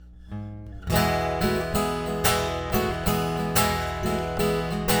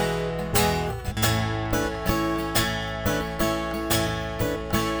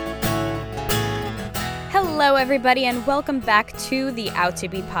everybody, and welcome back to the Out to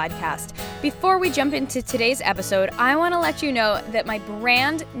Be podcast. Before we jump into today's episode, I want to let you know that my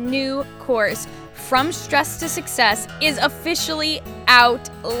brand new course, From Stress to Success, is officially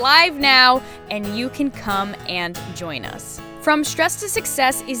out live now, and you can come and join us. From Stress to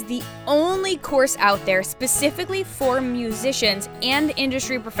Success is the only course out there specifically for musicians and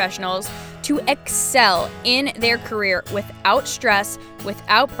industry professionals to excel in their career without stress,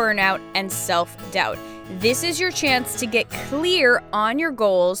 without burnout, and self-doubt. This is your chance to get clear on your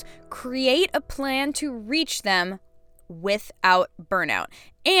goals, create a plan to reach them without burnout,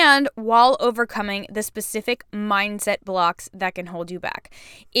 and while overcoming the specific mindset blocks that can hold you back.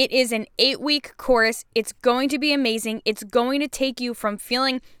 It is an 8-week course. It's going to be amazing. It's going to take you from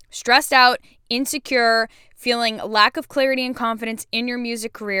feeling stressed out, insecure, feeling lack of clarity and confidence in your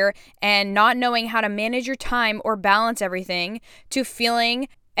music career, and not knowing how to manage your time or balance everything, to feeling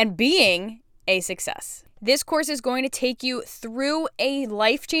and being a success. This course is going to take you through a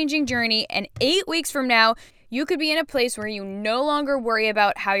life-changing journey, and 8 weeks from now, you could be in a place where you no longer worry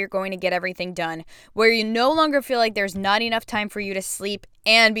about how you're going to get everything done, where you no longer feel like there's not enough time for you to sleep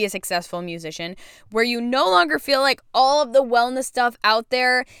and be a successful musician, where you no longer feel like all of the wellness stuff out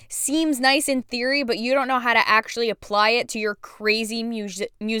there seems nice in theory, but you don't know how to actually apply it to your crazy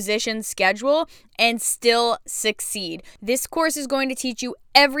musician schedule and still succeed. This course is going to teach you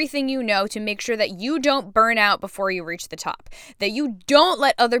everything you know to make sure that you don't burn out before you reach the top, that you don't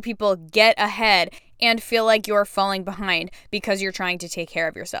let other people get ahead and feel like you're falling behind because you're trying to take care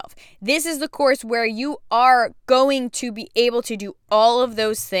of yourself. This is the course where you are going to be able to do all of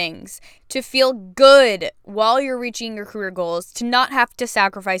those things, to feel good while you're reaching your career goals, to not have to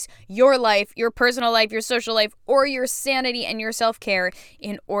sacrifice your life, your personal life, your social life, or your sanity and your self-care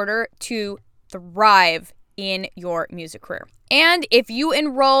in order to thrive in your music career. And if you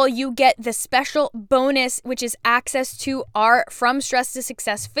enroll, you get the special bonus, which is access to our From Stress to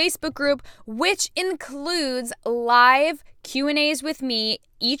Success Facebook group, which includes live Q&As with me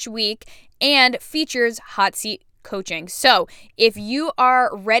each week and features hot seat coaching. So if you are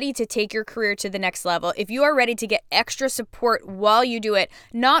ready to take your career to the next level, if you are ready to get extra support while you do it,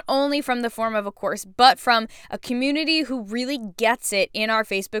 not only from the form of a course, but from a community who really gets it in our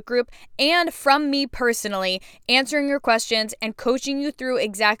Facebook group, and from me personally, answering your questions and coaching you through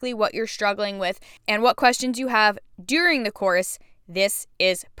exactly what you're struggling with and what questions you have during the course, this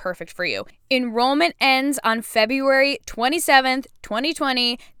is perfect for you. Enrollment ends on February 27th,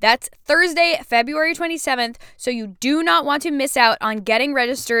 2020. That's Thursday, February 27th. So you do not want to miss out on getting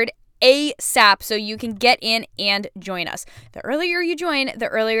registered ASAP so you can get in and join us. The earlier you join, the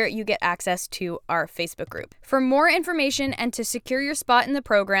earlier you get access to our Facebook group. For more information and to secure your spot in the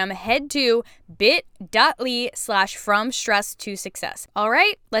program, head to bit.ly/FromStressToSuccess. All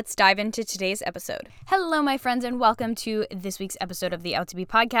right, let's dive into today's episode. Hello, my friends, and welcome to this week's episode of the Out to Be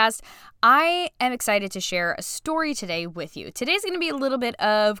podcast. I am excited to share a story today with you. Today's going to be a little bit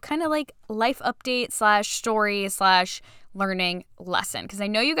of kind of like life update / story / learning lesson, because I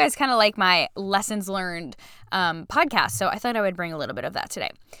know you guys kind of like my lessons learned podcast, so I thought I would bring a little bit of that today.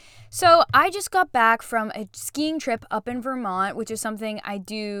 So I just got back from a skiing trip up in Vermont, which is something I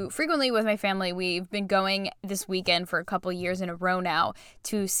do frequently with my family. We've been going this weekend for a couple years in a row now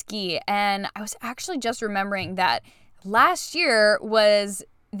to ski, and I was actually just remembering that last year was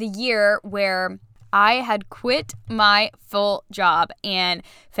the year where I had quit my full job, and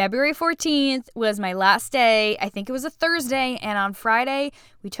February 14th was my last day. I think it was a Thursday, and on Friday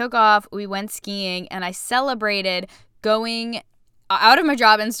we took off, we went skiing, and I celebrated going out of my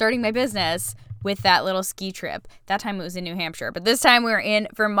job and starting my business with that little ski trip. That time it was in New Hampshire, but this time we were in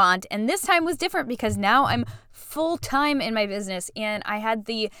Vermont, and this time was different because now I'm full-time in my business, and I had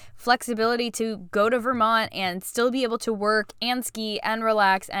the flexibility to go to Vermont and still be able to work and ski and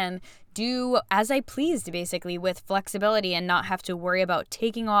relax and do as I pleased, basically, with flexibility, and not have to worry about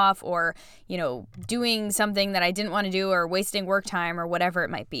taking off or, doing something that I didn't want to do or wasting work time or whatever it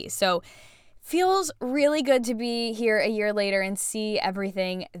might be. So feels really good to be here a year later and see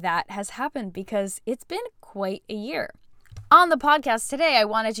everything that has happened, because it's been quite a year. On the podcast today, I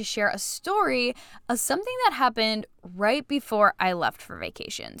wanted to share a story of something that happened right before I left for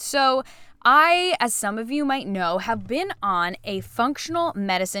vacation. So I, as some of you might know, have been on a functional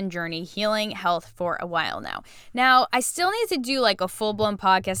medicine journey, healing health, for a while now. Now, I still need to do like a full-blown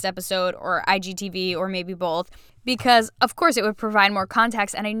podcast episode or IGTV or maybe both, because of course it would provide more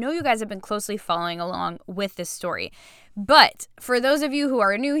context, and I know you guys have been closely following along with this story. But for those of you who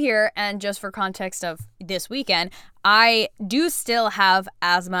are new here, and just for context of this weekend, I do still have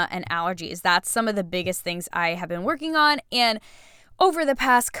asthma and allergies. That's some of the biggest things I have been working on, and over the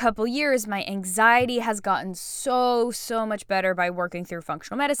past couple years, my anxiety has gotten so much better by working through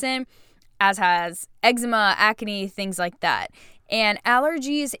functional medicine, as has eczema, acne, things like that. And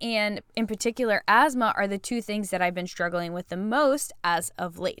allergies and in particular asthma are the two things that I've been struggling with the most as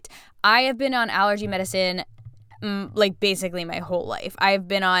of late. I have been on allergy medicine like basically my whole life. I've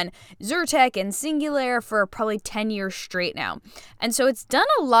been on Zyrtec and Singulair for probably 10 years straight now. And so it's done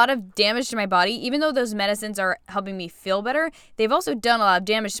a lot of damage to my body. Even though those medicines are helping me feel better, they've also done a lot of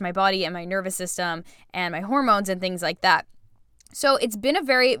damage to my body and my nervous system and my hormones and things like that. So it's been a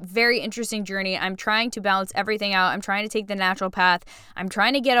very, very interesting journey. I'm trying to balance everything out. I'm trying to take the natural path. I'm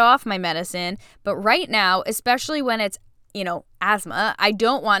trying to get off my medicine. But right now, especially when it's asthma, I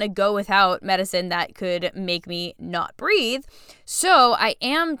don't want to go without medicine that could make me not breathe. So I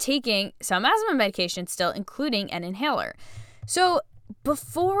am taking some asthma medication still, including an inhaler. So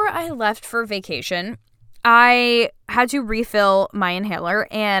before I left for vacation, I had to refill my inhaler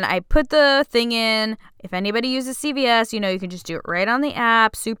and I put the thing in. If anybody uses CVS, you can just do it right on the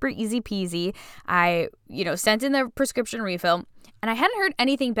app, super easy peasy. I, sent in the prescription refill. And I hadn't heard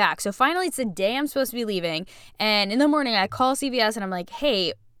anything back. So finally, it's the day I'm supposed to be leaving. And in the morning, I call CVS and I'm like,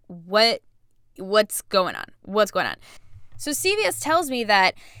 hey, what's going on? What's going on? So CVS tells me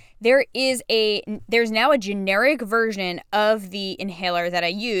that there's now a generic version of the inhaler that I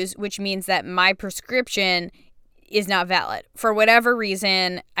use, which means that my prescription is not valid. For whatever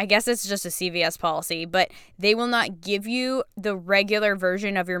reason, I guess it's just a CVS policy, but they will not give you the regular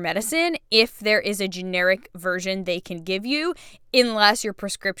version of your medicine if there is a generic version they can give you, unless your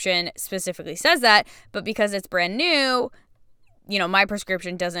prescription specifically says that. But because it's brand new, my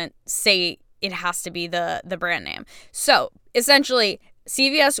prescription doesn't say it has to be the brand name. So essentially,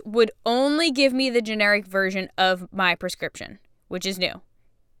 CVS would only give me the generic version of my prescription, which is new.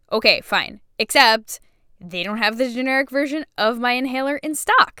 Okay, fine. Except they don't have the generic version of my inhaler in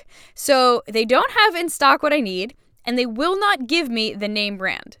stock. So they don't have in stock what I need, and they will not give me the name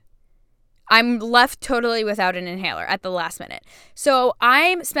brand. I'm left totally without an inhaler at the last minute. So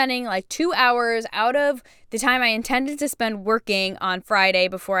I'm spending like 2 hours out of the time I intended to spend working on Friday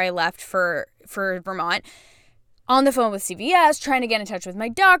before I left for Vermont on the phone with CVS, trying to get in touch with my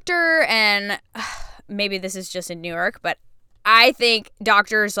doctor. And maybe this is just in New York, but I think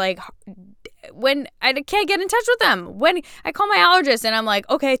doctors when I can't get in touch with them. When I call my allergist and I'm like,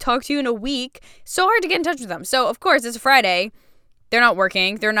 okay, talk to you in a week. So hard to get in touch with them. So of course it's a Friday. They're not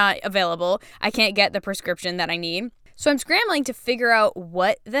working. They're not available. I can't get the prescription that I need. So I'm scrambling to figure out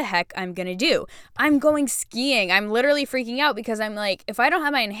what the heck I'm going to do. I'm going skiing. I'm literally freaking out because I'm like, if I don't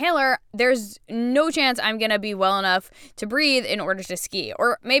have my inhaler, there's no chance I'm going to be well enough to breathe in order to ski.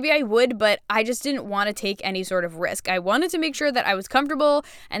 Or maybe I would, but I just didn't want to take any sort of risk. I wanted to make sure that I was comfortable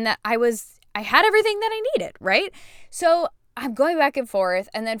and that I had everything that I needed, right? So I'm going back and forth.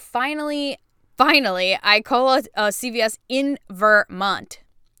 And then finally, I call a CVS in Vermont.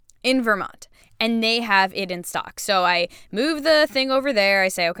 And they have it in stock. So I move the thing over there. I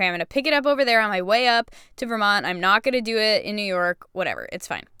say, okay, I'm going to pick it up over there on my way up to Vermont. I'm not going to do it in New York, whatever. It's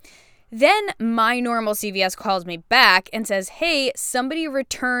fine. Then my normal CVS calls me back and says, hey, somebody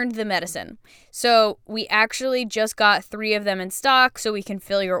returned the medicine. So we actually just got 3 of them in stock so we can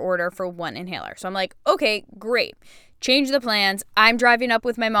fill your order for 1 inhaler. So I'm like, okay, great. Change the plans. I'm driving up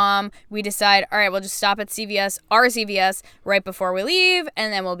with my mom. We decide, all right, we'll just stop at our CVS right before we leave,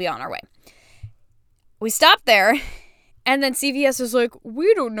 and then we'll be on our way. We stopped there, and then CVS is like,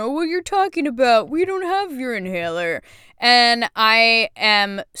 we don't know what you're talking about. We don't have your inhaler. And I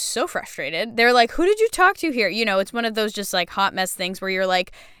am so frustrated. They're like, who did you talk to here? It's one of those just like hot mess things where you're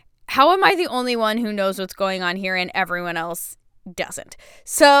like, how am I the only one who knows what's going on here and everyone else doesn't?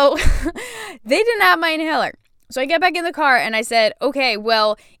 So they didn't have my inhaler. So I get back in the car and I said, okay,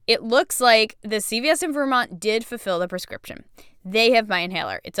 well, it looks like the CVS in Vermont did fulfill the prescription. They have my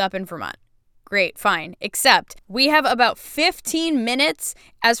inhaler. It's up in Vermont. Great, fine. Except we have about 15 minutes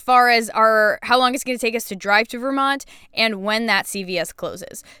as far as how long it's going to take us to drive to Vermont and when that CVS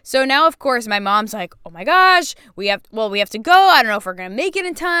closes. So now, of course, my mom's like, oh my gosh, we have to go. I don't know if we're going to make it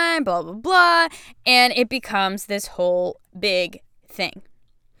in time, blah, blah, blah. And it becomes this whole big thing.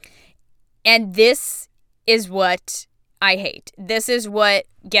 And this is what I hate. This is what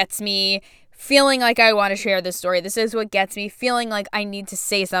gets me feeling like I want to share this story. This is what gets me feeling like I need to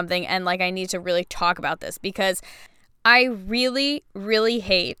say something and like I need to really talk about this because I really, really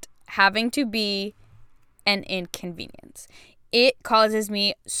hate having to be an inconvenience. It causes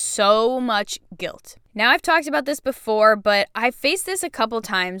me so much guilt. Now, I've talked about this before, but I've faced this a couple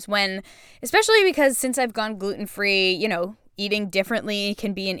times especially because since I've gone gluten-free, eating differently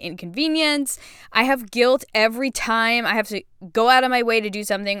can be an inconvenience. I have guilt every time I have to go out of my way to do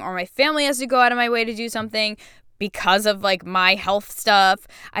something, or my family has to go out of my way to do something because of like my health stuff.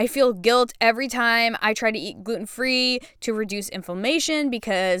 I feel guilt every time I try to eat gluten-free to reduce inflammation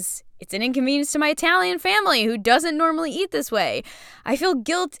because it's an inconvenience to my Italian family who doesn't normally eat this way. I feel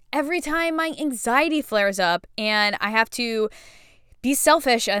guilt every time my anxiety flares up and I have to be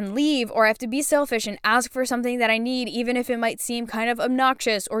selfish and leave, or I have to be selfish and ask for something that I need, even if it might seem kind of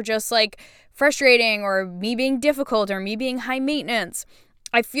obnoxious or just like frustrating, or me being difficult, or me being high maintenance.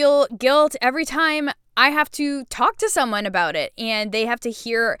 I feel guilt every time I have to talk to someone about it and they have to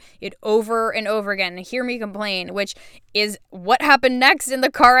hear it over and over again and hear me complain, which is what happened next in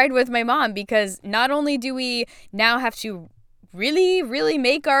the car ride with my mom, because not only do we now have to really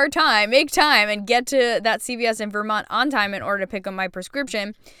make time and get to that CVS in Vermont on time in order to pick up my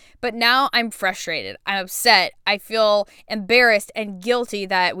prescription, but now I'm frustrated. I'm upset. I feel embarrassed and guilty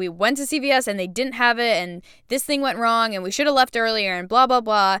that we went to CVS and they didn't have it and this thing went wrong and we should have left earlier and blah, blah,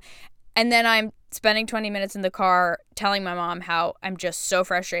 blah. And then I'm spending 20 minutes in the car telling my mom how I'm just so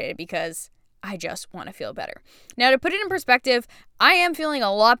frustrated because I just want to feel better. Now, to put it in perspective, I am feeling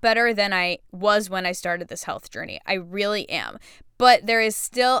a lot better than I was when I started this health journey. I really am. But there is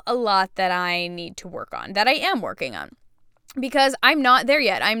still a lot that I need to work on, that I am working on, because I'm not there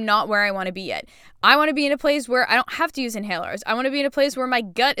yet. I'm not where I want to be yet. I want to be in a place where I don't have to use inhalers. I want to be in a place where my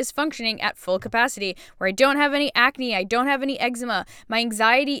gut is functioning at full capacity, where I don't have any acne, I don't have any eczema, my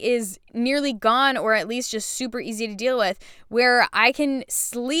anxiety is nearly gone, or at least just super easy to deal with, where I can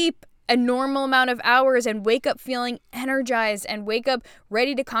sleep a normal amount of hours and wake up feeling energized and wake up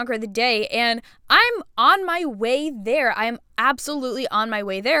ready to conquer the day. And I'm on my way there. I'm absolutely on my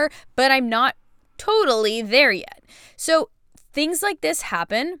way there, but I'm not totally there yet. So things like this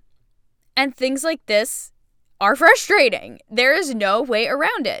happen, and things like this are frustrating. There is no way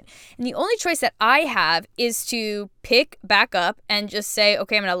around it. And the only choice that I have is to pick back up and just say,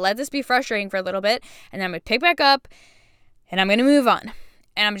 okay, I'm going to let this be frustrating for a little bit, and then I'm going to pick back up and I'm going to move on.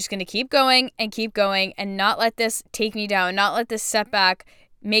 And I'm just going to keep going and not let this take me down, not let this setback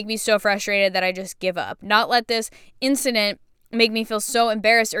make me so frustrated that I just give up, not let this incident make me feel so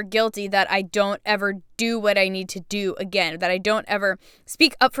embarrassed or guilty that I don't ever do what I need to do again, that I don't ever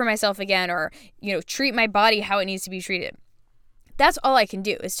speak up for myself again, or, treat my body how it needs to be treated. That's all I can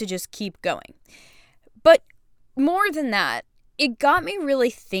do, is to just keep going. But more than that, it got me really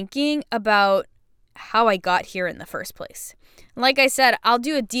thinking about how I got here in the first place. Like I said, I'll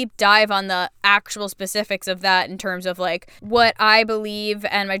do a deep dive on the actual specifics of that in terms of like what I believe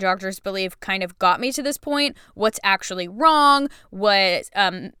and my doctors believe kind of got me to this point, what's actually wrong, what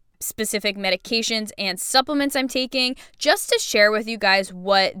specific medications and supplements I'm taking, just to share with you guys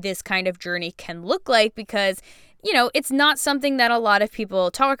what this kind of journey can look like, because it's not something that a lot of people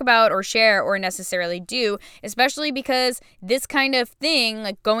talk about or share or necessarily do, especially because this kind of thing,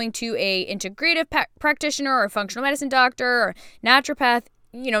 like going to a integrative practitioner or functional medicine doctor or naturopath,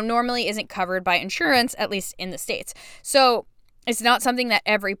 normally isn't covered by insurance, at least in the States. So it's not something that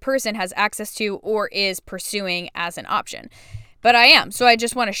every person has access to or is pursuing as an option. But I am, so I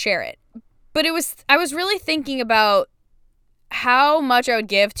just want to share it. But I was really thinking about how much I would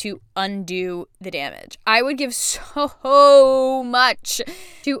give to undo the damage. I would give so much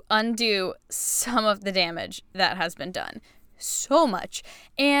to undo some of the damage that has been done. So much.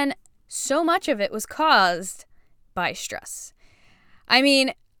 And so much of it was caused by stress. I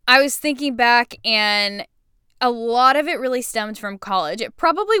mean, I was thinking back, and a lot of it really stemmed from college. It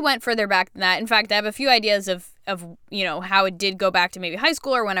probably went further back than that. In fact, I have a few ideas of how it did go back to maybe high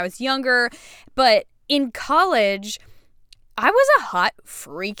school or when I was younger. But in college, I was a hot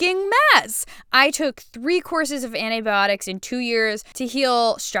freaking mess. I took 3 courses of antibiotics in 2 years to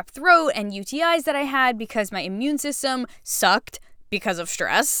heal strep throat and UTIs that I had because my immune system sucked because of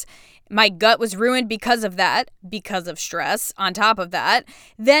stress. My gut was ruined because of that, because of stress on top of that.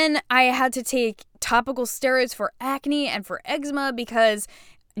 Then I had to take topical steroids for acne and for eczema because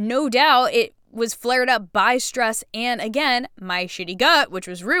no doubt it was flared up by stress and, again, my shitty gut, which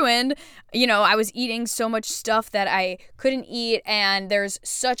was ruined. I was eating so much stuff that I couldn't eat, and there's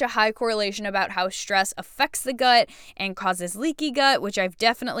such a high correlation about how stress affects the gut and causes leaky gut, which I've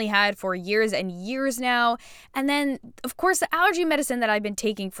definitely had for years and years now. And then, of course, the allergy medicine that I've been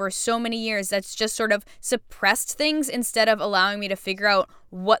taking for so many years that's just sort of suppressed things instead of allowing me to figure out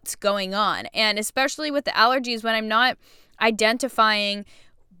what's going on. And especially with the allergies, when I'm not identifying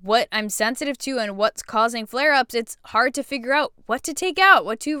what I'm sensitive to and what's causing flare-ups, it's hard to figure out what to take out,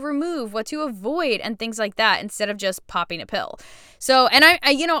 what to remove, what to avoid, and things like that instead of just popping a pill. So, and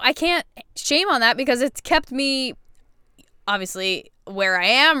I can't shame on that because it's kept me obviously where I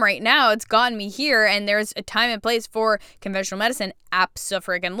am right now, it's gotten me here, and there's a time and place for conventional medicine.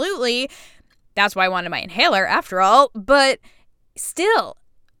 Abso-friggin-lutely. That's why I wanted my inhaler after all. But still,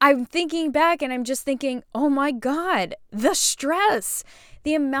 I'm thinking back and I'm just thinking, oh my God, the stress,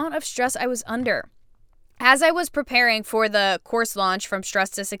 the amount of stress I was under. As I was preparing for the course launch from Stress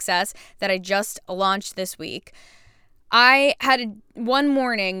to Success that I just launched this week, I had one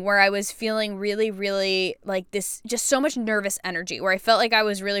morning where I was feeling really, really like this, just so much nervous energy, where I felt like I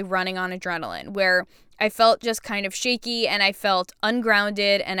was really running on adrenaline, where I felt just kind of shaky and I felt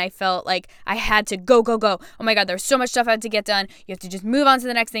ungrounded and I felt like I had to go, go, go. Oh my God, there's so much stuff I had to get done. You have to just move on to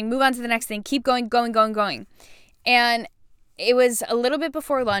the next thing, keep going, going. And it was a little bit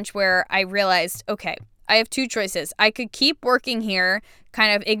before lunch where I realized, okay, I have two choices. I could keep working here,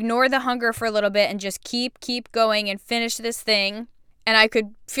 kind of ignore the hunger for a little bit and just keep going and finish this thing. And I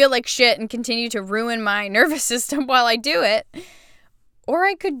could feel like shit and continue to ruin my nervous system while I do it. Or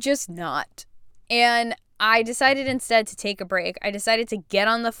I could just not. And I decided instead to take a break. I decided to get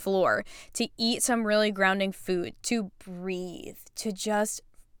on the floor, to eat some really grounding food, to breathe, to just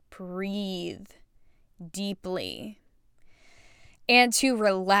breathe deeply, and to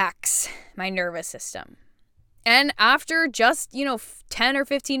relax my nervous system. And after just, 10 or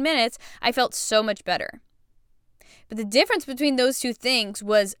 15 minutes, I felt so much better. But the difference between those two things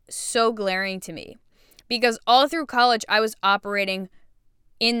was so glaring to me, because all through college, I was operating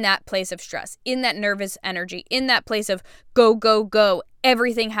in that place of stress, in that nervous energy, in that place of go, go, go.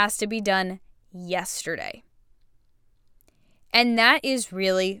 Everything has to be done yesterday. And that is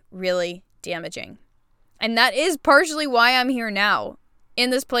really, really damaging. And that is partially why I'm here now, in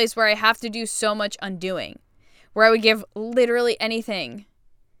this place where I have to do so much undoing, where I would give literally anything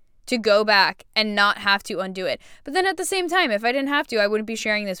to go back and not have to undo it. But then at the same time, if I didn't have to, I wouldn't be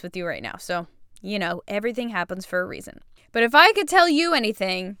sharing this with you right now. So, everything happens for a reason. But if I could tell you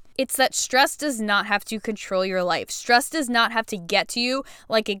anything, it's that stress does not have to control your life. Stress does not have to get to you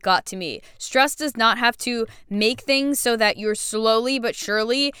like it got to me. Stress does not have to make things so that you're slowly but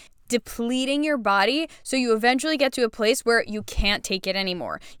surely depleting your body, so you eventually get to a place where you can't take it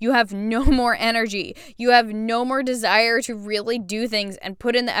anymore. You have no more energy. You have no more desire to really do things and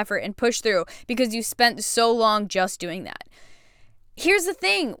put in the effort and push through because you spent so long just doing that. Here's the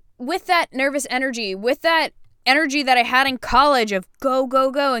thing, with that nervous energy, with that energy that I had in college of go,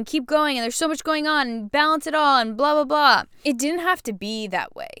 go, go and keep going and there's so much going on and balance it all and blah, blah, blah. It didn't have to be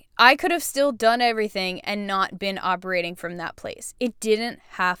that way. I could have still done everything and not been operating from that place. It didn't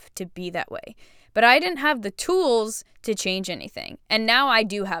have to be that way. But I didn't have the tools to change anything. And now I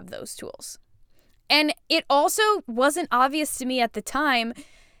do have those tools. And it also wasn't obvious to me at the time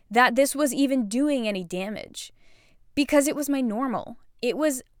that this was even doing any damage because it was my normal. It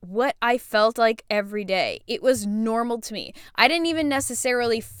was what I felt like every day. It was normal to me. I didn't even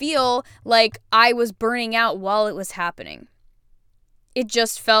necessarily feel like I was burning out while it was happening. It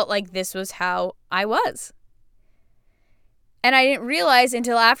just felt like this was how I was. And I didn't realize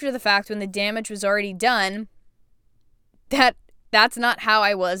until after the fact, when the damage was already done, that that's not how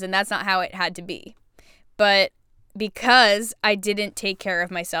I was and that's not how it had to be. But because I didn't take care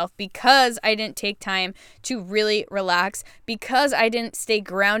of myself, because I didn't take time to really relax, because I didn't stay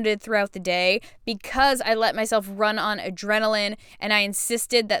grounded throughout the day, because I let myself run on adrenaline and I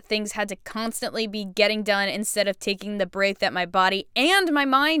insisted that things had to constantly be getting done instead of taking the break that my body and my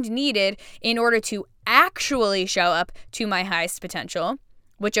mind needed in order to actually show up to my highest potential,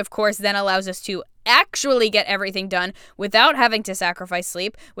 which of course then allows us to actually get everything done without having to sacrifice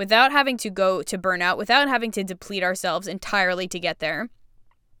sleep, without having to go to burnout, without having to deplete ourselves entirely to get there.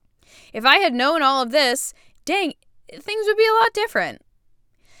 If I had known all of this, dang, things would be a lot different.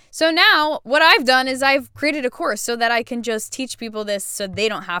 So now what I've done is I've created a course so that I can just teach people this so they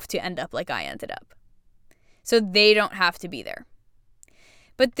don't have to end up like I ended up. So they don't have to be there.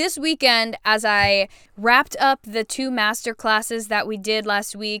 But this weekend, as I wrapped up the 2 master classes that we did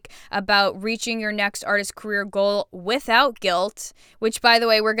last week about reaching your next artist career goal without guilt, which, by the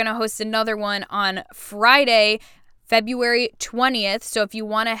way, we're going to host another one on Friday, February 20th. So if you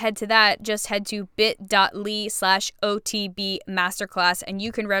want to head to that, just head to bit.ly/OTB masterclass and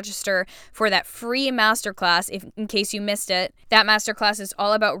you can register for that free masterclass in case you missed it. That masterclass is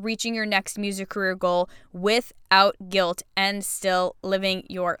all about reaching your next music career goal without guilt and still living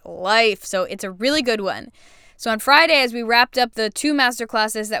your life. So it's a really good one. So on Friday, as we wrapped up the 2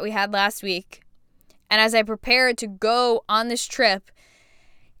 masterclasses that we had last week, and as I prepared to go on this trip,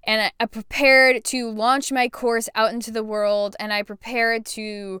 And I prepared to launch my course out into the world, and I prepared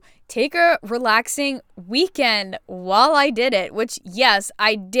to take a relaxing weekend while I did it, which, yes,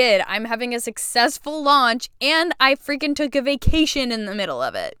 I did. I'm having a successful launch, and I freaking took a vacation in the middle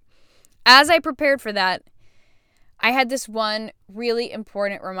of it. As I prepared for that, I had this one really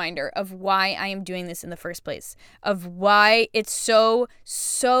important reminder of why I am doing this in the first place, of why it's so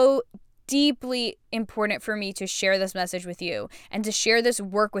deeply important for me to share this message with you and to share this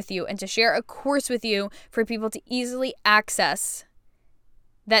work with you and to share a course with you for people to easily access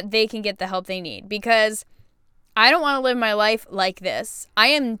that they can get the help they need. Because I don't want to live my life like this. I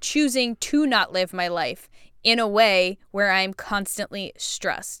am choosing to not live my life in a way where I'm constantly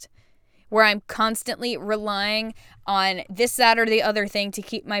stressed, where I'm constantly relying on this, that, or the other thing to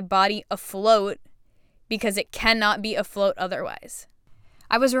keep my body afloat because it cannot be afloat otherwise.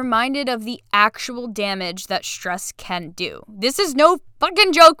 I was reminded of the actual damage that stress can do. This is no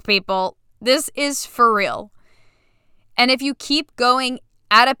fucking joke, people. This is for real. And if you keep going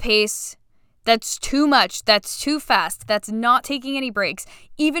at a pace that's too much, that's too fast, that's not taking any breaks,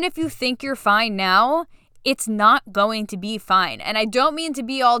 even if you think you're fine now, it's not going to be fine. And I don't mean to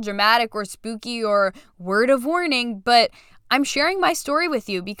be all dramatic or spooky or word of warning, but I'm sharing my story with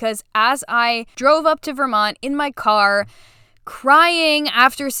you because as I drove up to Vermont in my car, crying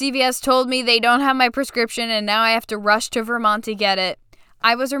after CVS told me they don't have my prescription and now I have to rush to Vermont to get it,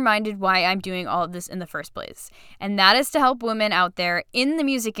 I was reminded why I'm doing all of this in the first place. And that is to help women out there in the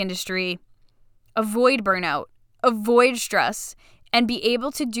music industry avoid burnout, avoid stress, and be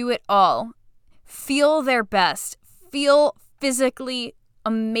able to do it all. Feel their best, feel physically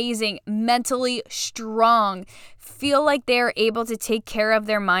amazing, mentally strong, feel like they're able to take care of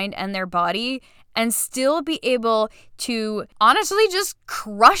their mind and their body and still be able to honestly just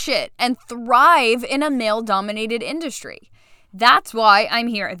crush it and thrive in a male-dominated industry. That's why I'm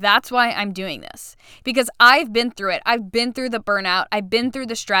here. That's why I'm doing this. Because I've been through it. I've been through the burnout. I've been through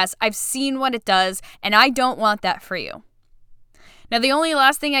the stress. I've seen what it does, and I don't want that for you. Now, the only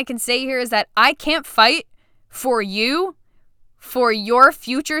last thing I can say here is that I can't fight for you, for your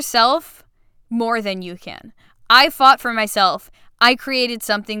future self, more than you can. I fought for myself. I created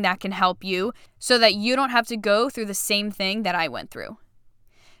something that can help you so that you don't have to go through the same thing that I went through.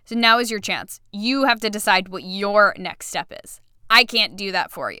 So now is your chance. You have to decide what your next step is. I can't do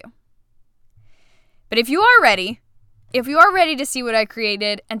that for you. But if you are ready to see what I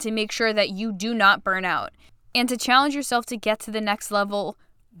created and to make sure that you do not burn out and to challenge yourself to get to the next level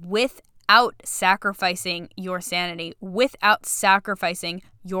without sacrificing your sanity, without sacrificing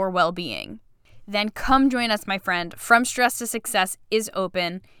your well-being, then come join us, my friend. From Stress to Success is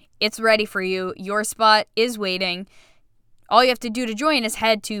open. It's ready for you. Your spot is waiting. All you have to do to join is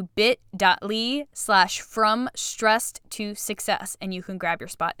head to bit.ly/FromStressedToSuccess and you can grab your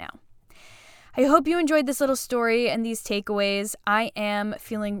spot now. I hope you enjoyed this little story and these takeaways. I am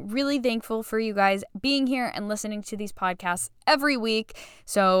feeling really thankful for you guys being here and listening to these podcasts every week.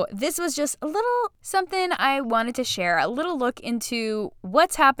 So this was just a little something I wanted to share, a little look into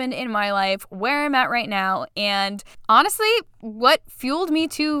what's happened in my life, where I'm at right now, and honestly, what fueled me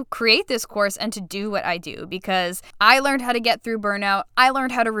to create this course and to do what I do, because I learned how to get through burnout. I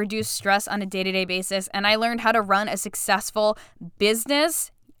learned how to reduce stress on a day-to-day basis, and I learned how to run a successful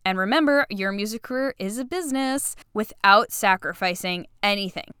business. And remember, your music career is a business without sacrificing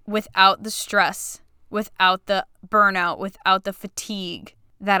anything, without the stress, without the burnout, without the fatigue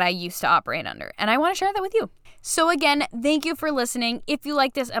that I used to operate under. And I want to share that with you. So again, thank you for listening. If you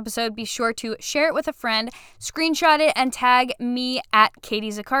like this episode, be sure to share it with a friend, screenshot it, and tag me at Katie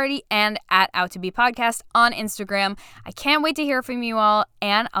Zaccardi and at Out to Be Podcast on Instagram. I can't wait to hear from you all,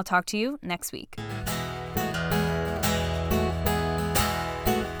 and I'll talk to you next week.